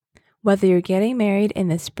Whether you're getting married in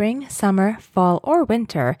the spring, summer, fall, or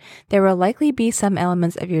winter, there will likely be some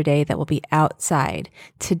elements of your day that will be outside.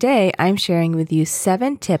 Today, I'm sharing with you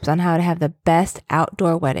 7 tips on how to have the best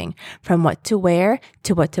outdoor wedding. From what to wear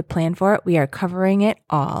to what to plan for, we are covering it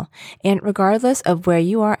all. And regardless of where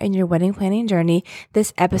you are in your wedding planning journey,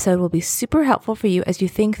 this episode will be super helpful for you as you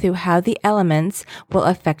think through how the elements will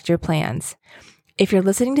affect your plans. If you're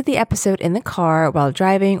listening to the episode in the car while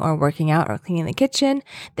driving or working out or cleaning the kitchen,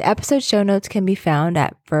 the episode show notes can be found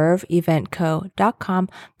at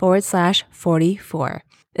verveeventco.com/44.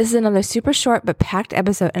 This is another super short but packed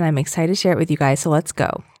episode, and I'm excited to share it with you guys, so let's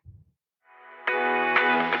go.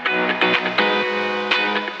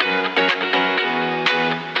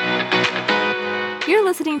 You're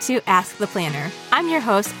listening to Ask the Planner. I'm your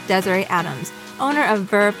host, Desiree Adams, owner of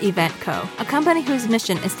Verve Event Co., a company whose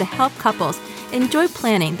mission is to help couples enjoy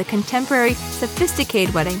planning the contemporary,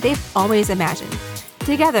 sophisticated wedding they've always imagined.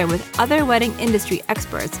 Together with other wedding industry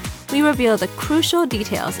experts, we reveal the crucial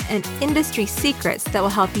details and industry secrets that will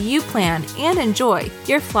help you plan and enjoy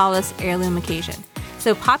your flawless heirloom occasion.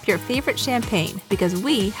 So pop your favorite champagne because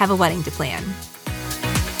we have a wedding to plan.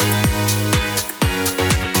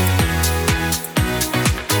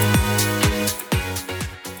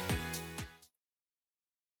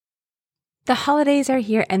 The holidays are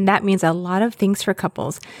here, and that means a lot of things for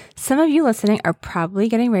couples. Some of you listening are probably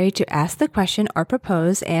getting ready to ask the question or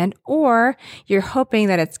propose, or you're hoping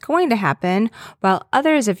that it's going to happen, while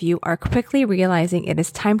others of you are quickly realizing it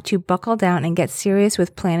is time to buckle down and get serious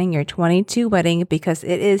with planning your 22 wedding because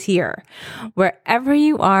it is here. Wherever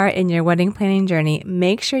you are in your wedding planning journey,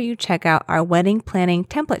 make sure you check out our wedding planning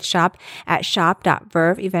template shop at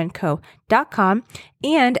shop.verveeventco.com.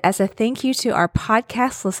 And as a thank you to our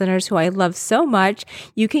podcast listeners who I love so much,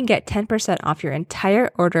 you can get 10% off your entire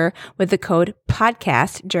order with the code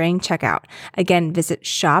podcast during checkout. Again, visit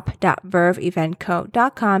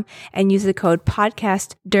shop.verveeventco.com and use the code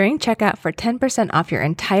podcast during checkout for 10% off your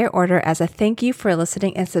entire order as a thank you for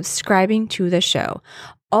listening and subscribing to the show.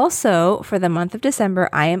 Also, for the month of December,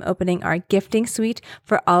 I am opening our gifting suite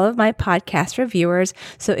for all of my podcast reviewers.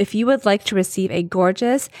 So if you would like to receive a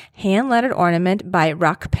gorgeous hand-lettered ornament by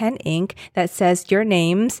Rock Pen Ink that says your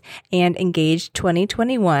names and Engaged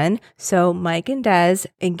 2021, so Mike and Des,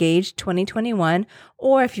 Engaged 2021,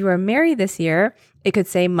 or if you are married this year, it could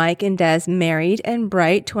say Mike and Des Married and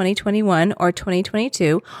Bright 2021 or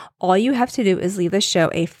 2022. All you have to do is leave the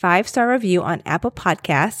show a 5-star review on Apple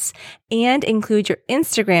Podcasts and include your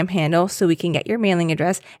Instagram handle so we can get your mailing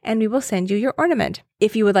address and we will send you your ornament.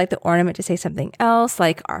 If you would like the ornament to say something else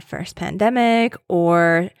like our first pandemic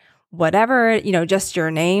or whatever, just your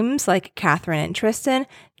names like Catherine and Tristan,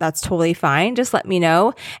 that's totally fine. Just let me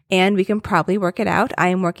know and we can probably work it out. I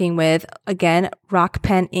am working with, again, Rock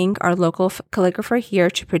Pen Ink, our local calligrapher here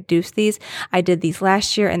to produce these. I did these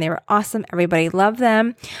last year and they were awesome. Everybody loved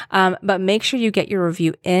them. But make sure you get your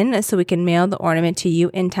review in so we can mail the ornament to you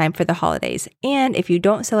in time for the holidays. And if you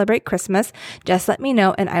don't celebrate Christmas, just let me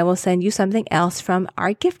know and I will send you something else from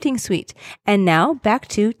our gifting suite. And now back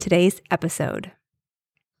to today's episode.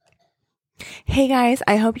 Hey guys,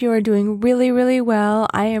 I hope you are doing really, really well.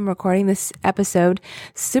 I am recording this episode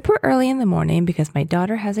super early in the morning because my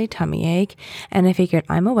daughter has a tummy ache and I figured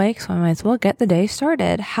I'm awake, so I might as well get the day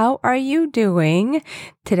started. How are you doing?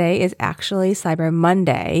 Today is actually Cyber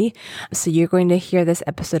Monday, so you're going to hear this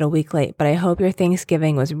episode a week late, but I hope your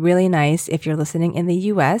Thanksgiving was really nice if you're listening in the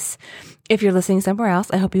US. If you're listening somewhere else,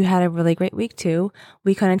 I hope you had a really great week too.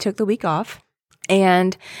 We kind of took the week off.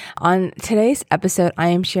 And on today's episode, I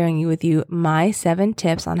am sharing with you my 7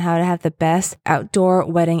 tips on how to have the best outdoor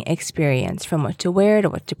wedding experience, from what to wear to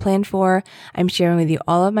what to plan for. I'm sharing with you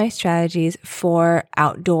all of my strategies for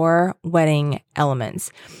outdoor wedding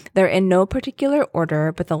elements. They're in no particular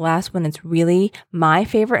order, but the last one is really my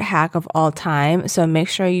favorite hack of all time. So make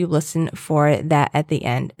sure you listen for that at the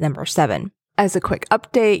end, number 7. As a quick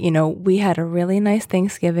update, we had a really nice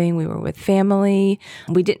Thanksgiving. We were with family.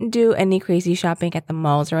 We didn't do any crazy shopping at the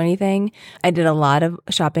malls or anything. I did a lot of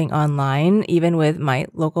shopping online, even with my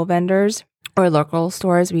local vendors or local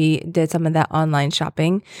stores. We did some of that online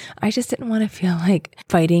shopping. I just didn't want to feel like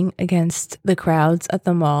fighting against the crowds at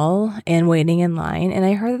the mall and waiting in line. And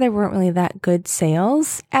I heard that there weren't really that good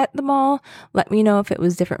sales at the mall. Let me know if it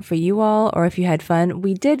was different for you all or if you had fun.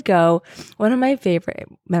 We did go. One of my favorite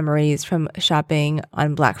memories from shopping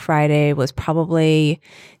on Black Friday was probably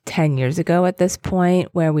 10 years ago at this point,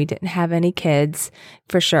 where we didn't have any kids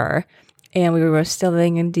for sure. and we were still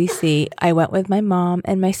living in DC, I went with my mom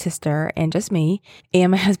and my sister and just me,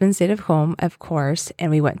 and my husband stayed at home, of course,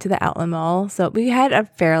 and we went to the outlet mall. So we had a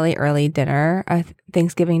fairly early dinner, a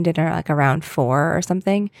Thanksgiving dinner, like around 4 or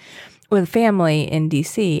something, with family in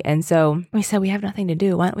DC. And so we said, we have nothing to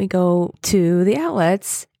do. Why don't we go to the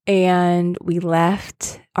outlets? And we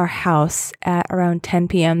left our house at around 10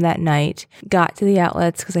 p.m. that night, got to the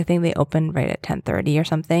outlets because I think they opened right at 10:30 or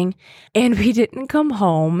something. And we didn't come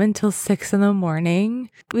home until 6 in the morning.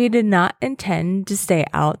 We did not intend to stay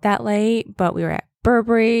out that late, but we were at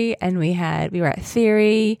Burberry and we were at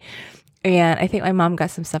Theory. And I think my mom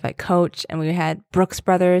got some stuff at Coach, and we had Brooks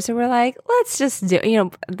Brothers, and we're like, let's just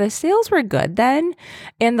do, the sales were good then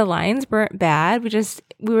and the lines weren't bad.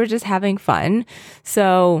 We were just having fun.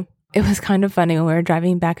 So it was kind of funny when we were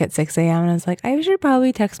driving back at 6 a.m. and I was like, I should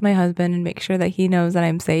probably text my husband and make sure that he knows that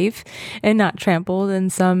I'm safe and not trampled in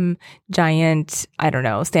some giant,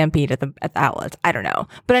 stampede at the outlets. I don't know.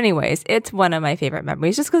 But anyways, it's one of my favorite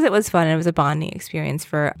memories just because it was fun and it was a bonding experience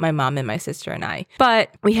for my mom and my sister and I.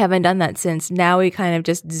 But we haven't done that since. Now we kind of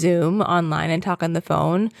just Zoom online and talk on the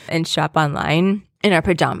phone and shop online in our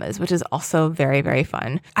pajamas, which is also very, very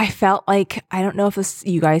fun. I felt like, I don't know if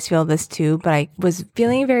you guys feel this too, but I was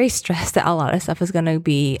feeling very stressed that a lot of stuff was going to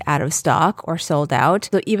be out of stock or sold out.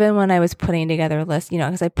 So even when I was putting together a list,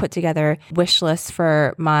 because I put together wish lists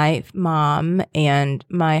for my mom and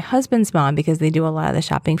my husband's mom, because they do a lot of the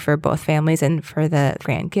shopping for both families and for the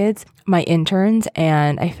grandkids, my interns,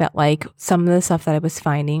 and I felt like some of the stuff that I was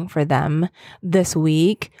finding for them this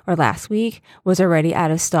week or last week was already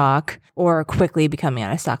out of stock or quickly becoming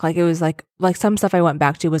out of stock. Like it was like some stuff I went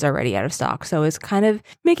back to was already out of stock. So it's kind of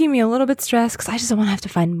making me a little bit stressed because I just don't want to have to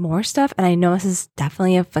find more stuff. And I know this is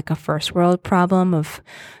definitely a first world problem of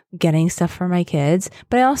getting stuff for my kids.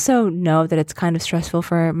 But I also know that it's kind of stressful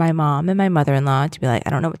for my mom and my mother-in-law to be like, I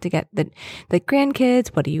don't know what to get the grandkids.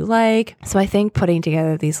 What do you like? So I think putting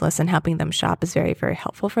together these lists and helping them shop is very, very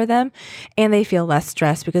helpful for them. And they feel less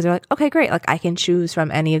stressed because they're like, okay, great. Like I can choose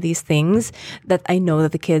from any of these things that I know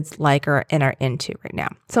that the kids like and are into right now.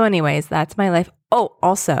 So anyways, that's my life. Oh,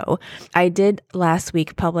 also, I did last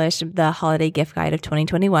week publish the holiday gift guide of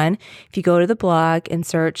 2021. If you go to the blog and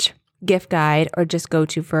search gift guide, or just go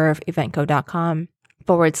to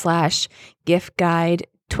verveeventco.com/gift guide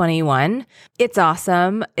 21. It's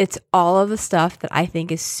awesome. It's all of the stuff that I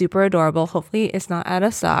think is super adorable. Hopefully it's not out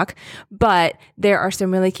of stock, but there are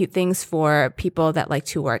some really cute things for people that like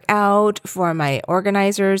to work out, for my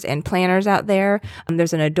organizers and planners out there.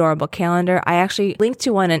 There's an adorable calendar. I actually linked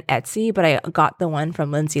to one in Etsy, but I got the one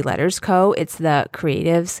from Lindsay Letters Co. It's the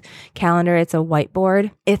Creatives calendar. It's a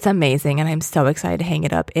whiteboard. It's amazing. And I'm so excited to hang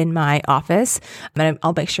it up in my office. And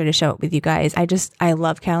I'll make sure to show it with you guys. I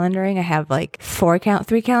love calendaring. I have like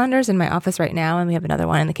 3 calendars in my office right now, and we have another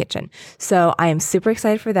one in the kitchen. So I am super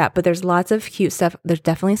excited for that, but there's lots of cute stuff. There's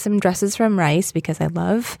definitely some dresses from Rice because I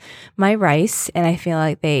love my Rice and I feel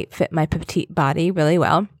like they fit my petite body really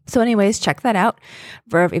well. So anyways, check that out,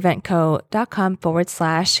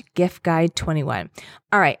 verveeventco.com/gift guide 21.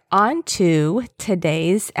 All right, on to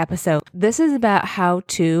today's episode. This is about how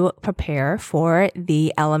to prepare for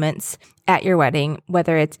the elements at your wedding,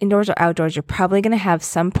 whether it's indoors or outdoors. You're probably going to have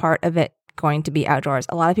some part of it going to be outdoors.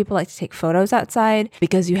 A lot of people like to take photos outside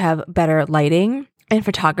because you have better lighting, and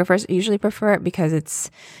photographers usually prefer it because it's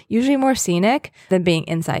usually more scenic than being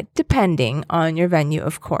inside, depending on your venue,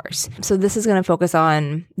 of course. So this is going to focus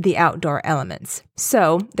on the outdoor elements.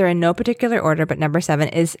 So they're in no particular order, but number 7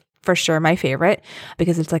 is for sure my favorite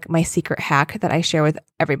because it's like my secret hack that I share with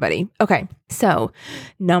everybody. Okay, so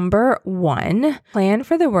number 1, plan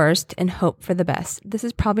for the worst and hope for the best. This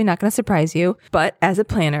is probably not going to surprise you, but as a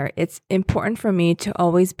planner, it's important for me to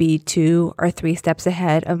always be 2 or 3 steps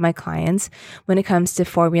ahead of my clients when it comes to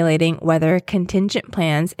formulating whether contingent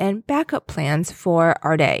plans and backup plans for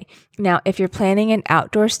our day. Now, if you're planning an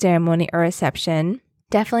outdoor ceremony or reception,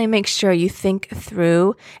 definitely make sure you think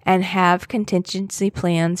through and have contingency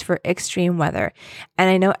plans for extreme weather. And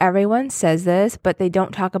I know everyone says this, but they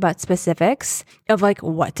don't talk about specifics of like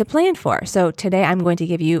what to plan for. So today I'm going to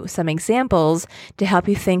give you some examples to help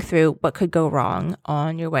you think through what could go wrong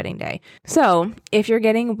on your wedding day. So if you're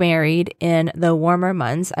getting married in the warmer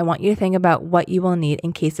months, I want you to think about what you will need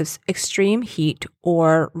in case of extreme heat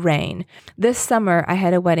or rain. This summer, I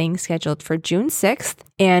had a wedding scheduled for June 6th,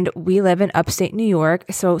 and we live in upstate New York.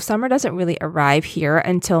 So summer doesn't really arrive here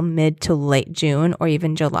until mid to late June or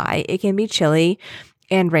even July. It can be chilly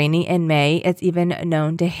and rainy in May. It's even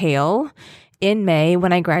known to hail in May.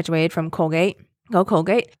 When I graduated from Colgate, go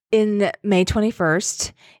Colgate, In May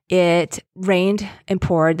 21st, it rained and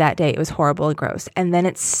poured that day. It was horrible and gross. And then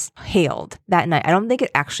it's hailed that night. I don't think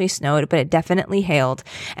it actually snowed, but it definitely hailed.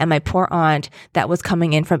 And my poor aunt that was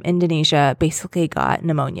coming in from Indonesia basically got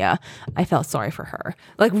pneumonia. I felt sorry for her,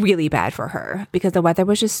 like really bad for her, because the weather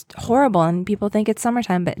was just horrible and people think it's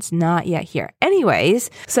summertime, but it's not yet here. Anyways,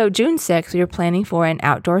 so June 6th, we were planning for an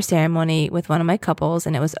outdoor ceremony with one of my couples,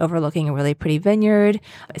 and it was overlooking a really pretty vineyard.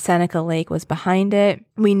 Seneca Lake was behind it.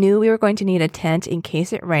 We knew we were going to need a tent in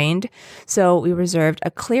case it rained, so we reserved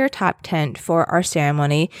a clear top tent for our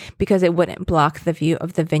ceremony because it wouldn't block the view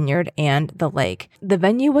of the vineyard and the lake. The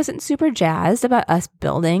venue wasn't super jazzed about us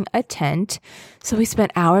building a tent, so we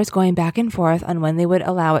spent hours going back and forth on when they would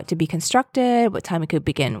allow it to be constructed, what time it could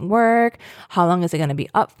begin work, how long is it going to be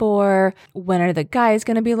up for, when are the guys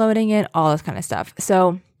going to be loading it, all this kind of stuff.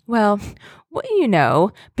 So, well, what you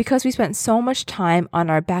know, because we spent so much time on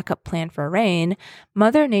our backup plan for rain,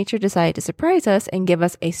 Mother Nature decided to surprise us and give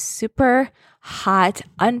us a super hot,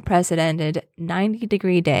 unprecedented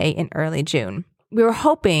 90-degree day in early June. We were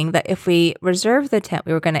hoping that if we reserved the tent,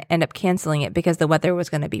 we were going to end up canceling it because the weather was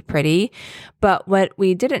going to be pretty. But what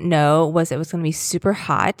we didn't know was it was going to be super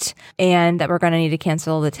hot and that we're going to need to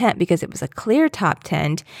cancel the tent because it was a clear top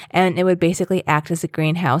tent and it would basically act as a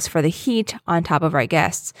greenhouse for the heat on top of our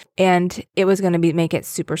guests. And it was going to make it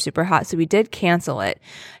super, super hot. So we did cancel it.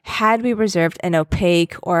 Had we reserved an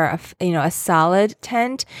opaque or a solid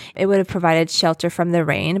tent, it would have provided shelter from the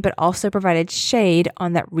rain, but also provided shade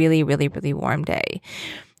on that really, really, really warm day.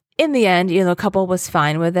 In the end, the couple was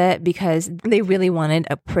fine with it because they really wanted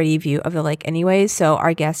a pretty view of the lake anyways. So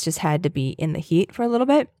our guests just had to be in the heat for a little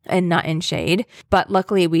bit and not in shade. But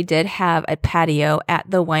luckily we did have a patio at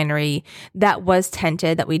the winery that was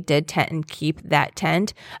tented, that we did tent and keep that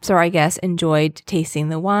tent. So our guests enjoyed tasting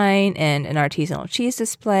the wine and an artisanal cheese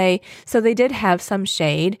display. So they did have some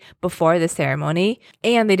shade before the ceremony,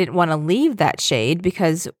 and they didn't want to leave that shade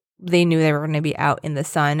because they knew they were going to be out in the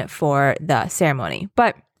sun for the ceremony.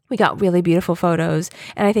 But we got really beautiful photos,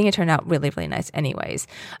 and I think it turned out really, really nice anyways.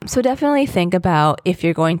 So definitely think about if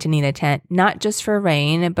you're going to need a tent, not just for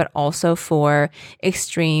rain, but also for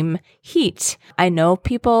extreme heat. I know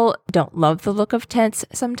people don't love the look of tents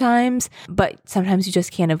sometimes, but sometimes you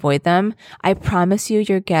just can't avoid them. I promise you,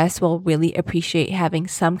 your guests will really appreciate having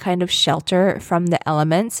some kind of shelter from the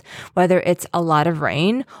elements, whether it's a lot of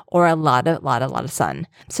rain or a lot of sun.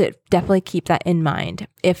 So definitely keep that in mind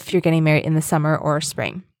if you're getting married in the summer or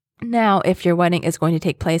spring. Now, if your wedding is going to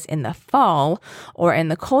take place in the fall or in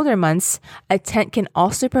the colder months, a tent can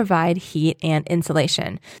also provide heat and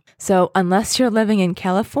insulation. So unless you're living in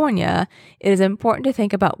California, it is important to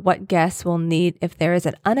think about what guests will need if there is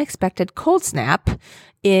an unexpected cold snap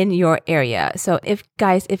in your area. So if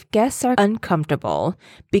guests are uncomfortable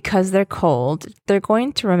because they're cold, they're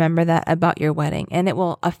going to remember that about your wedding, and it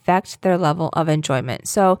will affect their level of enjoyment.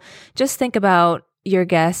 So just think about your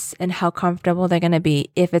guests and how comfortable they're going to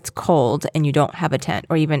be if it's cold and you don't have a tent,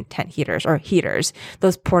 or even tent heaters or heaters,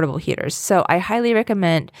 those portable heaters. So I highly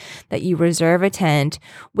recommend that you reserve a tent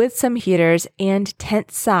with some heaters and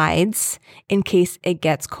tent sides in case it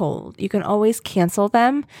gets cold. You can always cancel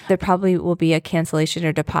them. There probably will be a cancellation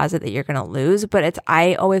or deposit that you're going to lose, but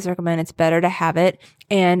I always recommend it's better to have it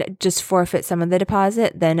and just forfeit some of the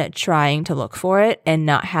deposit than trying to look for it and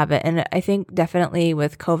not have it. And I think definitely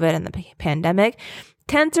with COVID and the pandemic,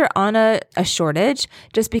 tents are on a shortage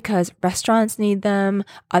just because restaurants need them.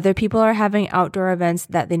 Other people are having outdoor events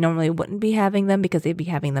that they normally wouldn't be having them because they'd be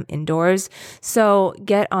having them indoors. So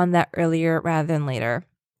get on that earlier rather than later.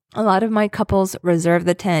 A lot of my couples reserve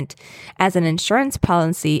the tent as an insurance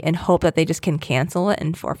policy and hope that they just can cancel it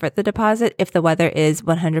and forfeit the deposit if the weather is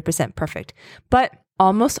 100% perfect. But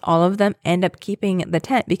almost all of them end up keeping the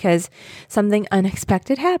tent because something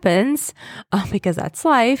unexpected happens, because that's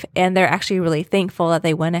life, and they're actually really thankful that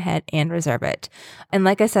they went ahead and reserve it. And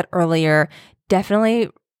like I said earlier, definitely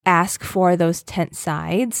ask for those tent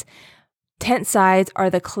sides. Tent sides are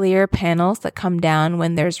the clear panels that come down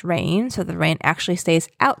when there's rain, so the rain actually stays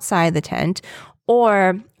outside the tent,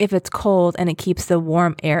 or if it's cold and it keeps the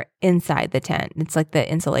warm air inside the tent. It's like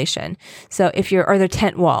the insulation. So or the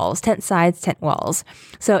tent walls, tent sides, tent walls.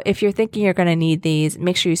 So if you're thinking you're going to need these,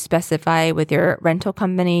 make sure you specify with your rental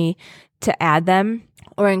company to add them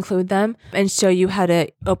or include them and show you how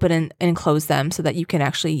to open and close them so that you can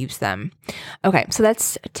actually use them. Okay, so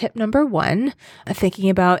that's tip number 1, thinking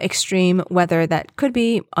about extreme weather that could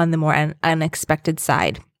be on the more unexpected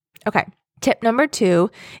side. Okay. Tip number 2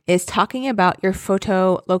 is talking about your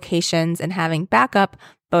photo locations and having backup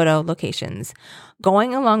photo locations.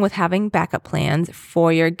 Going along with having backup plans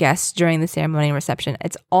for your guests during the ceremony and reception,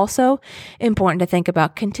 it's also important to think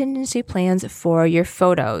about contingency plans for your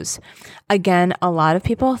photos. Again, a lot of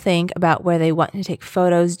people think about where they want to take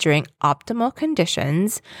photos during optimal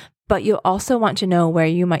conditions, but you also want to know where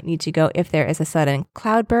you might need to go if there is a sudden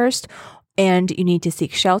cloudburst and you need to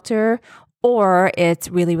seek shelter, or it's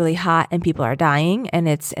really, really hot and people are dying and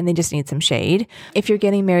they just need some shade. If you're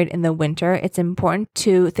getting married in the winter, it's important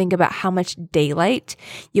to think about how much daylight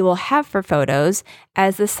you will have for photos,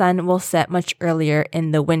 as the sun will set much earlier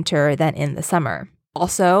in the winter than in the summer.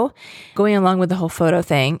 Also, going along with the whole photo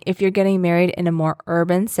thing, if you're getting married in a more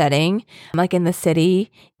urban setting, like in the city,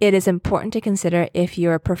 it is important to consider if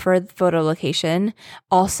your preferred photo location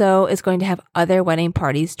also is going to have other wedding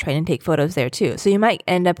parties trying to take photos there too. So you might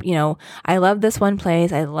end up, I love this one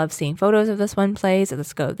place. I love seeing photos of this one place.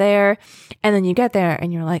 Let's go there. And then you get there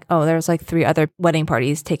and you're like, oh, there's like 3 other wedding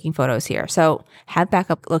parties taking photos here. So have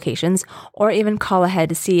backup locations, or even call ahead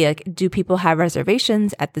to see, like, do people have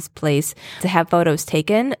reservations at this place to have photos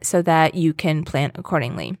taken so that you can plan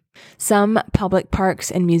accordingly. Some public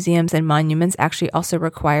parks and museums and monuments actually also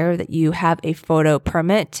require that you have a photo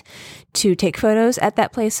permit to take photos at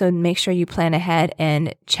that place. So make sure you plan ahead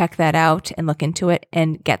and check that out and look into it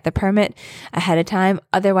and get the permit ahead of time.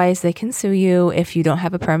 Otherwise, they can sue you if you don't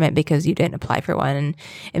have a permit because you didn't apply for one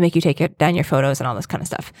and make you take down your photos and all this kind of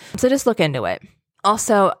stuff. So just look into it.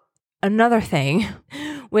 Also, another thing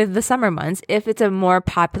with the summer months, if it's a more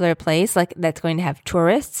popular place like that's going to have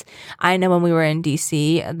tourists, I know when we were in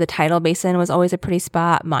DC, the Tidal Basin was always a pretty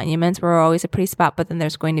spot. Monuments were always a pretty spot, but then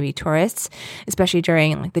there's going to be tourists, especially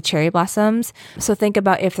during like the cherry blossoms. So think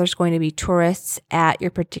about if there's going to be tourists at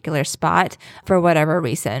your particular spot for whatever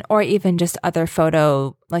reason, or even just other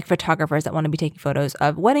photographers that want to be taking photos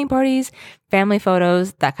of wedding parties, family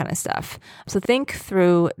photos, that kind of stuff. So think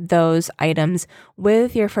through those items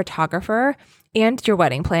with your photographer and your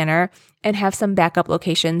wedding planner and have some backup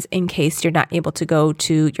locations in case you're not able to go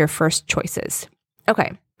to your first choices.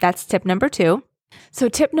 Okay, that's tip number 2. So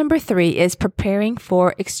tip number 3 is preparing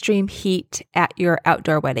for extreme heat at your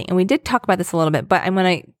outdoor wedding. And we did talk about this a little bit, but I'm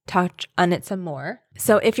going to touch on it some more.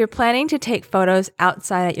 So if you're planning to take photos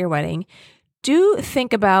outside at your wedding, do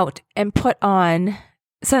think about and put on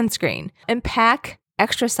sunscreen and pack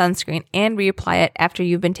extra sunscreen and reapply it after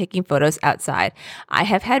you've been taking photos outside. I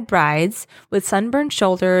have had brides with sunburned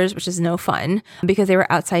shoulders, which is no fun because they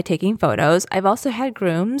were outside taking photos. I've also had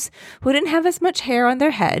grooms who didn't have as much hair on their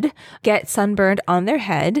head get sunburned on their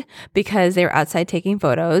head because they were outside taking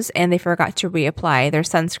photos and they forgot to reapply their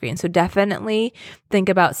sunscreen. So definitely think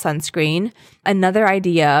about sunscreen. Another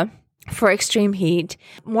idea for extreme heat,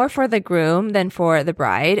 more for the groom than for the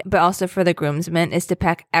bride, but also for the groomsmen, is to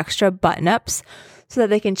pack extra button-ups so that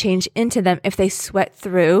they can change into them if they sweat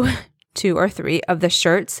through 2 or 3 of the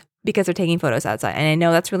shirts because they're taking photos outside. And I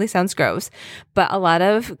know that really sounds gross, but a lot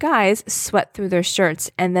of guys sweat through their shirts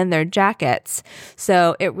and then their jackets.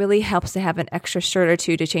 So it really helps to have an extra shirt or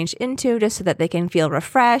 2 to change into just so that they can feel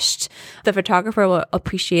refreshed. The photographer will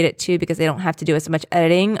appreciate it too because they don't have to do as much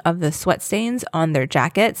editing of the sweat stains on their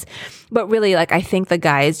jackets. But really, I think the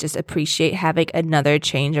guys just appreciate having another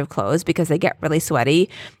change of clothes because they get really sweaty.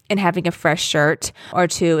 And having a fresh shirt or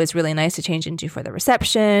 2 is really nice to change into for the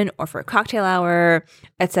reception or for a cocktail hour,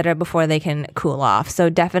 etc., before they can cool off. So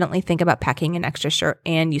definitely think about packing an extra shirt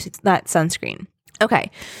and use that sunscreen.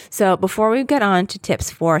 Okay, so before we get on to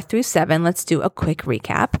tips 4 through 7, let's do a quick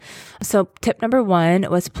recap. So tip number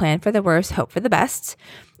 1 was plan for the worst, hope for the best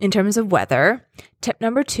in terms of weather. Tip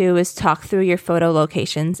number 2 is talk through your photo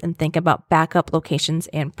locations and think about backup locations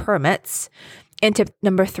and permits. And tip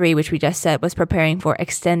number 3, which we just said, was preparing for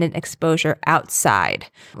extended exposure outside,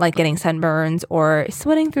 like getting sunburns or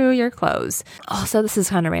sweating through your clothes. Also, this is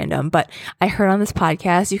kind of random, but I heard on this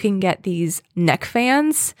podcast, you can get these neck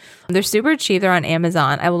fans. They're super cheap. They're on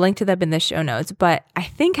Amazon. I will link to them in the show notes, but I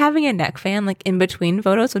think having a neck fan in between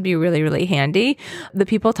photos would be really, really handy. The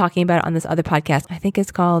people talking about it on this other podcast, I think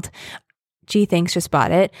it's called Gee, Thanks, Just Bought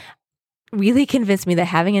It, really convinced me that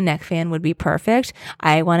having a neck fan would be perfect.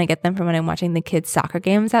 I want to get them for when I'm watching the kids' soccer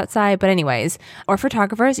games outside. But anyways, or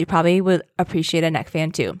photographers, you probably would appreciate a neck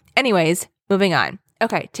fan too. Anyways, moving on.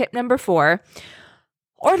 Okay, tip number 4,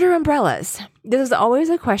 order umbrellas. This is always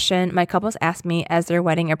a question my couples ask me as their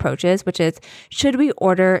wedding approaches, which is, should we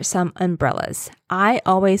order some umbrellas? I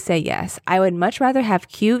always say yes. I would much rather have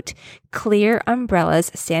cute, clear umbrellas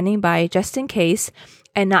standing by just in case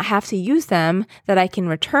and not have to use them that I can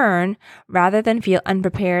return rather than feel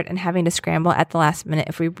unprepared and having to scramble at the last minute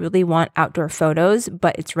if we really want outdoor photos,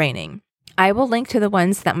 but it's raining. I will link to the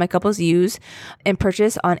ones that my couples use and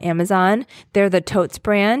purchase on Amazon. They're the Totes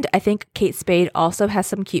brand. I think Kate Spade also has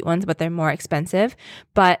some cute ones, but they're more expensive.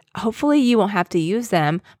 But hopefully you won't have to use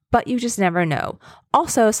them, but you just never know.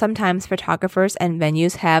 Also, sometimes photographers and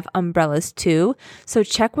venues have umbrellas too. So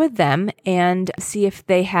check with them and see if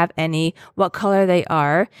they have any, what color they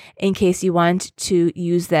are, in case you want to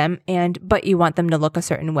use them but you want them to look a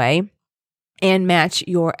certain way and match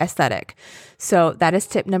your aesthetic. So that is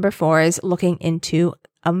tip number 4, is looking into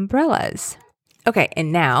umbrellas. Okay,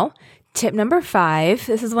 and now tip number 5,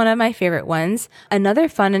 this is one of my favorite ones. Another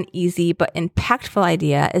fun and easy but impactful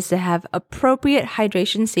idea is to have appropriate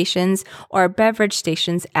hydration stations or beverage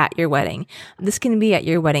stations at your wedding. This can be at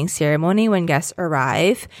your wedding ceremony when guests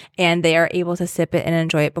arrive and they are able to sip it and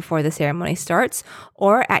enjoy it before the ceremony starts,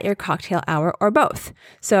 or at your cocktail hour, or both.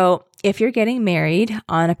 So if you're getting married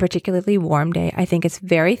on a particularly warm day, I think it's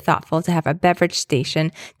very thoughtful to have a beverage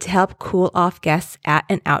station to help cool off guests at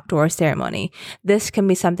an outdoor ceremony. This can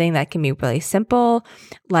be something that can be really simple,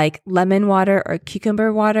 like lemon water or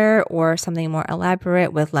cucumber water, or something more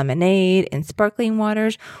elaborate with lemonade and sparkling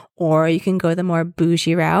waters. Or you can go the more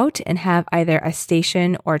bougie route and have either a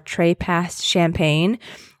station or tray passed champagne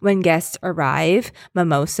when guests arrive,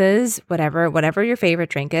 mimosas, whatever your favorite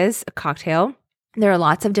drink is, a cocktail. There are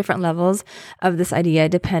lots of different levels of this idea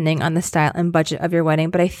depending on the style and budget of your wedding,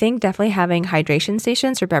 but I think definitely having hydration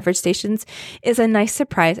stations or beverage stations is a nice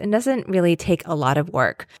surprise and doesn't really take a lot of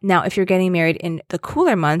work. Now, if you're getting married in the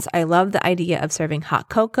cooler months, I love the idea of serving hot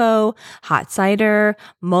cocoa, hot cider,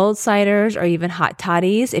 mulled ciders, or even hot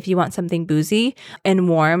toddies if you want something boozy and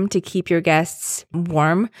warm to keep your guests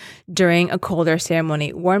warm during a colder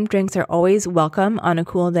ceremony. Warm drinks are always welcome on a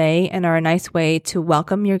cool day and are a nice way to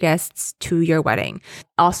welcome your guests to your wedding.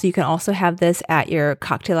 Also, you can also have this at your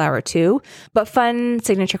cocktail hour too, but fun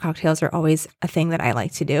signature cocktails are always a thing that I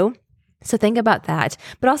like to do. So think about that.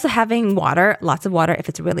 But also having water, lots of water if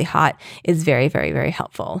it's really hot, is very, very, very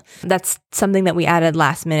helpful. That's something that we added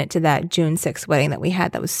last minute to that June 6th wedding that we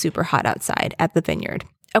had that was super hot outside at the vineyard.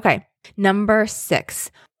 Okay, number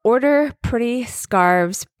 6. Order pretty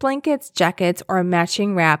scarves, blankets, jackets, or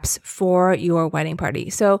matching wraps for your wedding party.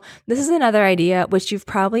 So this is another idea which you've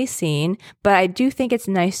probably seen, but I do think it's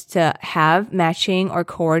nice to have matching or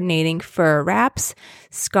coordinating fur wraps,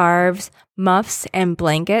 scarves, muffs, and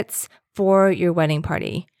blankets for your wedding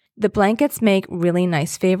party. The blankets make really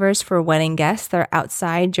nice favors for wedding guests that are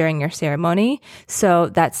outside during your ceremony. So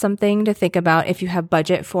that's something to think about if you have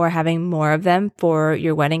budget for having more of them for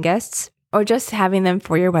your wedding guests. Or just having them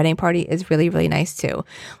for your wedding party is really, really nice too.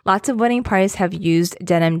 Lots of wedding parties have used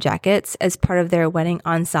denim jackets as part of their wedding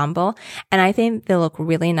ensemble, and I think they look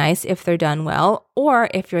really nice if they're done well. Or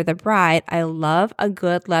if you're the bride, I love a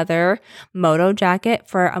good leather moto jacket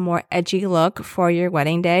for a more edgy look for your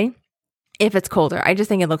wedding day. If it's colder, I just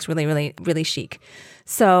think it looks really, really, really chic.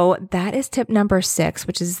 So that is tip number 6,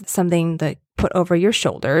 which is something to put over your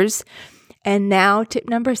shoulders. And now tip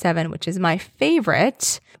number 7, which is my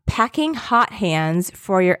favorite, packing hot hands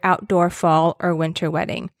for your outdoor fall or winter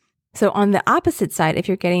wedding. So on the opposite side, if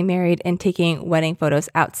you're getting married and taking wedding photos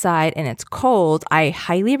outside and it's cold, I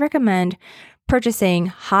highly recommend purchasing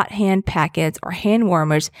hot hand packets or hand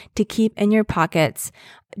warmers to keep in your pockets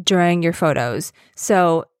during your photos.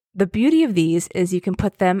 So the beauty of these is you can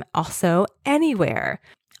put them also anywhere.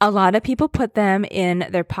 A lot of people put them in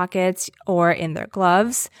their pockets or in their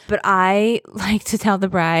gloves, but I like to tell the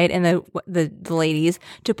bride and the ladies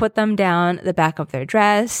to put them down the back of their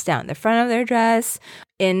dress, down the front of their dress,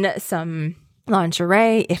 in some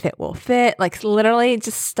lingerie if it will fit. Like literally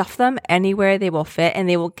just stuff them anywhere they will fit, and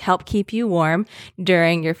they will help keep you warm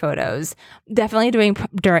during your photos. Definitely doing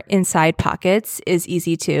inside pockets is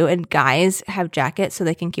easy too, and guys have jackets so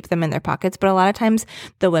they can keep them in their pockets, but a lot of times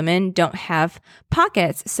the women don't have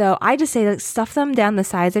pockets. So I just say, like, stuff them down the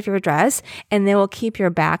sides of your dress and they will keep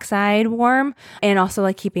your backside warm, and also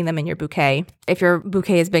like keeping them in your bouquet. If your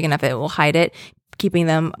bouquet is big enough, it will hide it. Keeping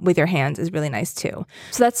them with your hands is really nice too.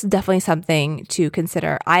 So that's definitely something to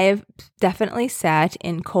consider. I have definitely sat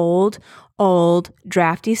in cold, old,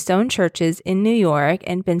 drafty stone churches in New York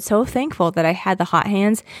and been so thankful that I had the hot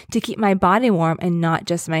hands to keep my body warm and not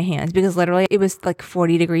just my hands, because literally it was like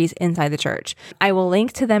 40 degrees inside the church. I will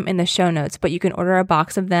link to them in the show notes, but you can order a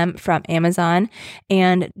box of them from Amazon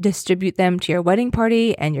and distribute them to your wedding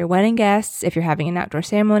party and your wedding guests if you're having an outdoor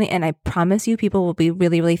ceremony. And I promise you, people will be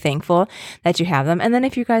really, really thankful that you have them. And then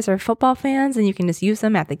if you guys are football fans and you can just use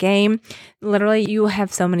them at the game, literally you will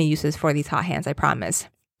have so many uses for these hot hands, I promise.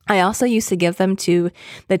 I also used to give them to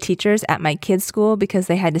the teachers at my kids' school because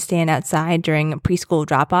they had to stand outside during preschool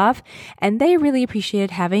drop-off, and they really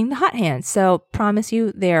appreciated having the hot hands. So promise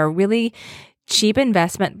you, they're a really cheap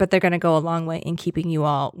investment, but they're going to go a long way in keeping you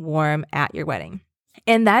all warm at your wedding.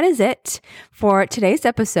 And that is it for today's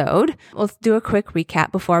episode. Let's do a quick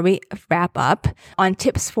recap before we wrap up on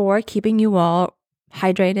tips for keeping you all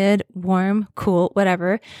hydrated, warm, cool,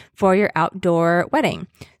 whatever, for your outdoor wedding.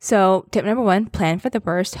 So tip number 1, plan for the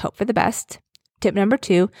worst, hope for the best. Tip number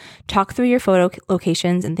 2, talk through your photo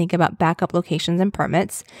locations and think about backup locations and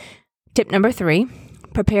permits. Tip number 3,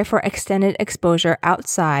 prepare for extended exposure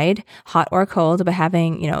outside, hot or cold, by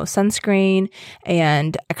having, sunscreen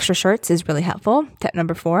and extra shirts is really helpful. Tip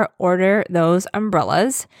number 4, order those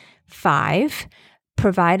umbrellas. 5,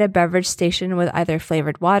 provide a beverage station with either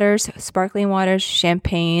flavored waters, sparkling waters,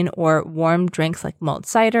 champagne, or warm drinks like mulled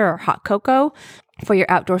cider or hot cocoa for your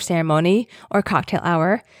outdoor ceremony or cocktail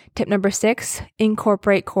hour. Tip number 6,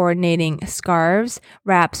 incorporate coordinating scarves,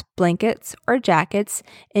 wraps, blankets, or jackets.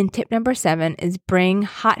 And tip number 7 is bring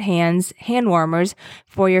hot hands, hand warmers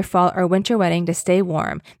for your fall or winter wedding to stay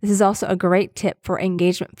warm. This is also a great tip for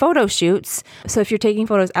engagement photo shoots. So if you're taking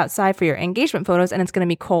photos outside for your engagement photos and it's going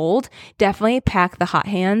to be cold, definitely pack the hot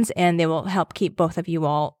hands and they will help keep both of you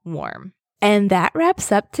all warm. And that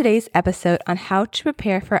wraps up today's episode on how to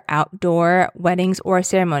prepare for outdoor weddings or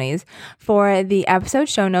ceremonies. For the episode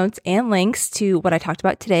show notes and links to what I talked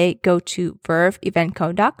about today, go to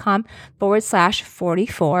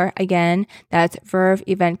verveeventco.com/44. Again, that's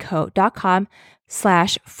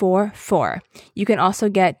verveeventco.com/44. You can also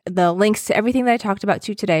get the links to everything that I talked about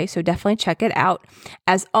today, so definitely check it out.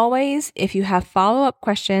 As always, if you have follow-up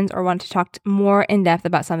questions or want to talk more in depth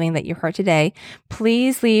about something that you heard today,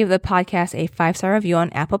 please leave the podcast a 5-star review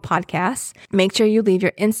on Apple Podcasts. Make sure you leave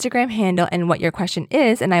your Instagram handle and what your question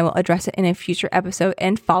is, and I will address it in a future episode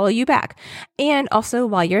and follow you back. And also,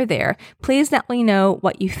 while you're there, please let me know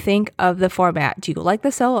what you think of the format. Do you like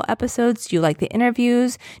the solo episodes? Do you like the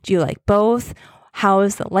interviews? Do you like both? How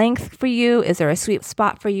is the length for you? Is there a sweet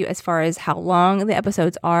spot for you as far as how long the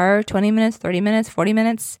episodes are? 20 minutes, 30 minutes, 40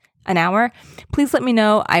 minutes, an hour? Please let me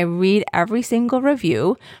know. I read every single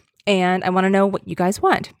review and I want to know what you guys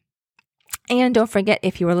want. And don't forget,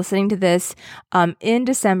 if you are listening to this in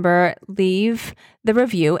December, leave the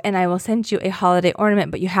review and I will send you a holiday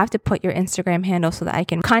ornament, but you have to put your Instagram handle so that I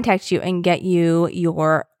can contact you and get you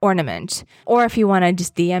your ornament. Or if you want to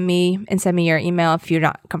just DM me and send me your email if you're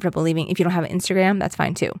not comfortable leaving. If you don't have an Instagram, that's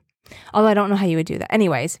fine too. Although I don't know how you would do that.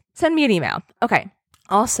 Anyways, send me an email. Okay.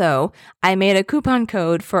 Also, I made a coupon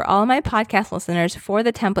code for all my podcast listeners for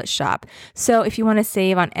the template shop. So if you want to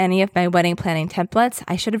save on any of my wedding planning templates,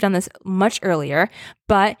 I should have done this much earlier,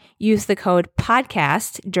 but use the code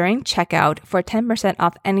podcast during checkout for 10%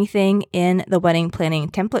 off anything in the wedding planning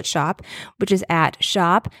template shop, which is at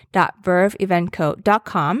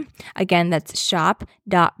shop.verveeventco.com. Again, that's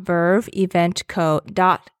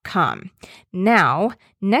shop.verveeventco.com. Now,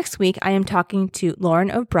 next week, I am talking to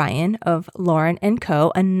Lauren O'Brien of Lauren &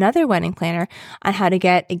 Co., another wedding planner, on how to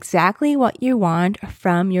get exactly what you want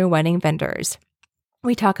from your wedding vendors.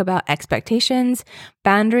 We talk about expectations,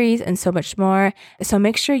 boundaries, and so much more. So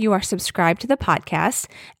make sure you are subscribed to the podcast.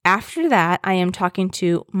 After that, I am talking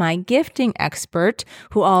to my gifting expert,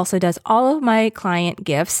 who also does all of my client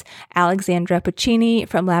gifts, Alexandra Puccini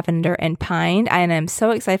from Lavender and Pine. And I'm so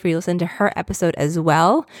excited for you to listen to her episode as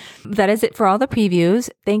well. That is it for all the previews.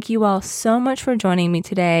 Thank you all so much for joining me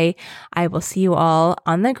today. I will see you all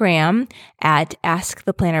on the gram at Ask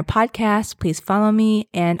the Planner Podcast. Please follow me,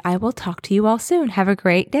 and I will talk to you all soon. Have a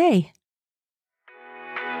great day.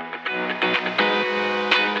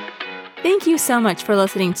 Thank you so much for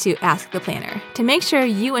listening to Ask the Planner. To make sure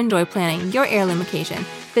you enjoy planning your heirloom occasion,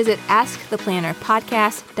 visit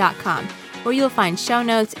AskThePlannerPodcast.com, where you'll find show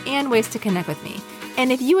notes and ways to connect with me. And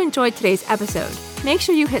if you enjoyed today's episode, make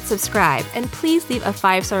sure you hit subscribe and please leave a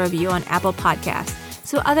 5-star review on Apple Podcasts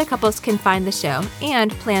so other couples can find the show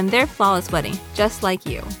and plan their flawless wedding just like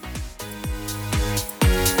you.